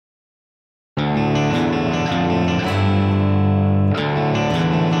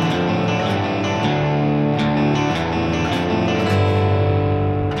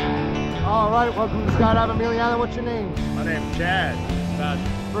Skydive Amelia Island. What's your name? My name's Chad.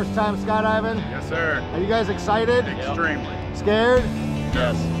 Sebastian. First time skydiving? Yes, sir. Are you guys excited? Extremely. Scared?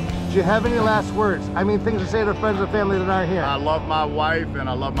 Yes. Do you have any last words? I mean, things to say to friends and family that aren't here. I love my wife and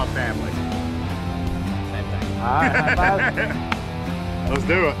I love my family. Same thing. All right, high five. Let's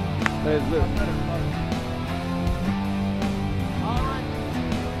do it. Let's do it.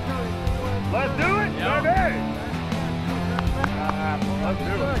 Let's do it, Yep. baby. Let's do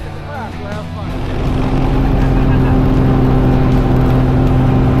it. We'll have fun.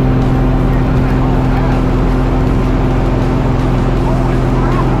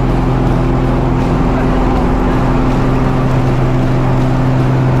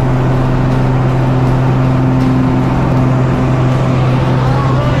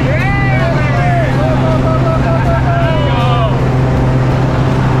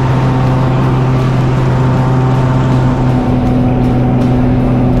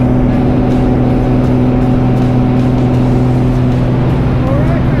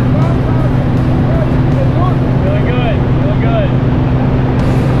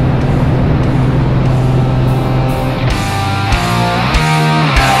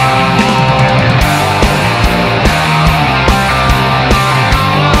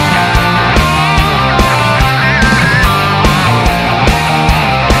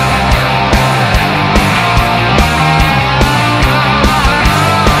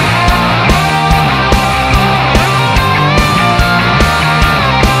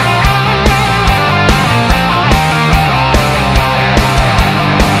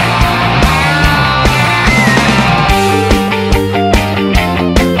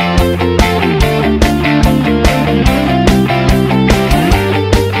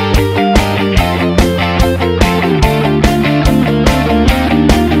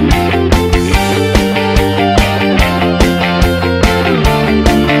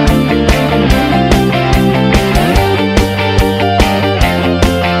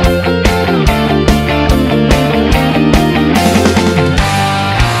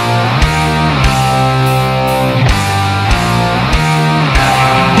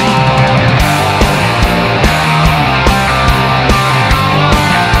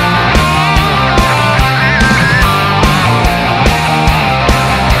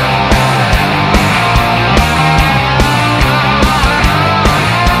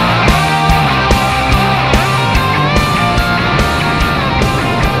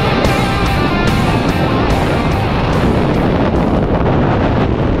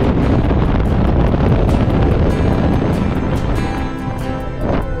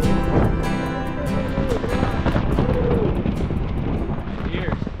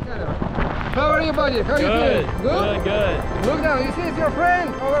 How are you, buddy? How are you feeling? Good? Good. Look now, you see it's your friend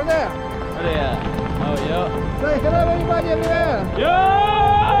over there. Where they at? Oh, yeah. Say hello, everybody over there.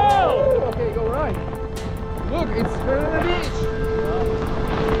 Yo! Okay, go right. Look, it's on the beach.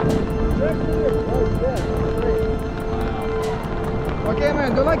 Okay,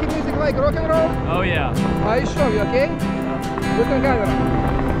 man, do you like music like rock and roll? Oh, yeah. I show you, okay? Look on camera.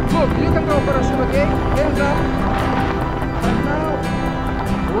 Look, you can go parachute, okay? Hands up. And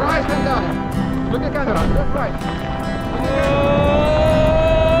now, right hand down. Look at camera, that's right.